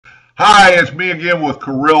Hi, it's me again with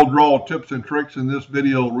Corel Draw tips and tricks, and this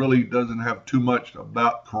video really doesn't have too much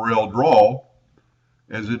about Corel Draw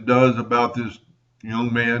as it does about this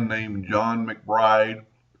young man named John McBride.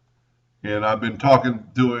 And I've been talking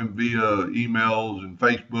to him via emails and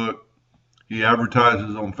Facebook. He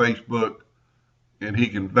advertises on Facebook, and he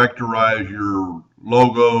can vectorize your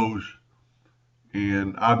logos.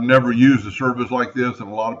 And I've never used a service like this, and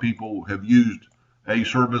a lot of people have used a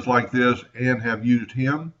service like this and have used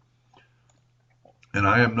him. And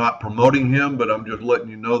I am not promoting him, but I'm just letting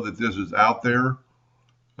you know that this is out there.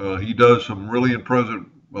 He does some really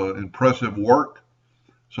impressive work.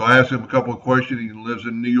 So I asked him a couple of questions. He lives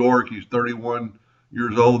in New York. He's 31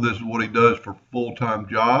 years old. This is what he does for a full-time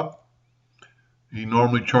job. He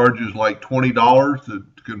normally charges like $20 to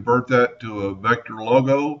convert that to a vector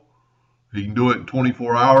logo. He can do it in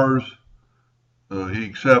 24 hours. He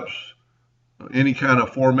accepts any kind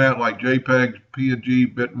of format like JPEGs,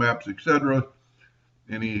 PNG, bitmaps, etc.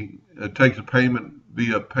 And he takes a payment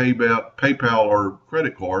via PayPal or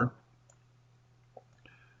credit card.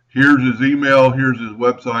 Here's his email, here's his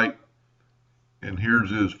website, and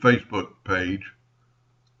here's his Facebook page.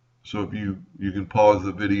 So if you can pause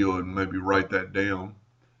the video and maybe write that down.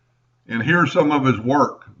 And here's some of his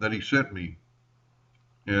work that he sent me.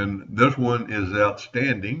 And this one is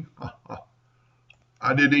outstanding.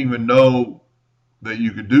 I didn't even know that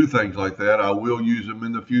you could do things like that. I will use them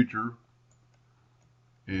in the future.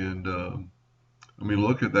 And I mean,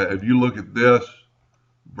 look at that. If you look at this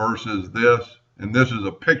versus this, and this is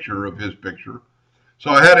a picture of his picture.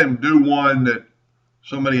 So I had him do one that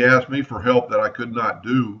somebody asked me for help that I could not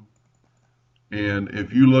do. And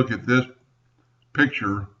if you look at this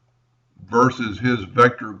picture versus his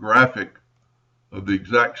vector graphic of the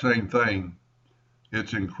exact same thing,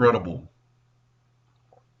 it's incredible.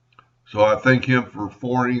 So I thank him for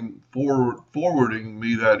forwarding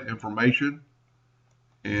me that information.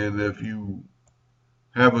 And if you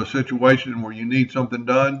have a situation where you need something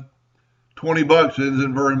done, 20 bucks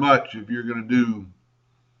isn't very much. If you're going to do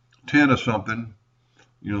 10 of something,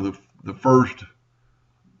 you know, the first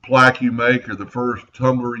plaque you make or the first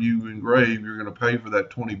tumbler you engrave, you're going to pay for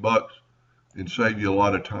that 20 bucks and save you a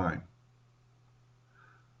lot of time.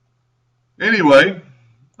 Anyway,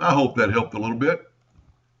 I hope that helped a little bit,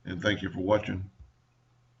 and thank you for watching.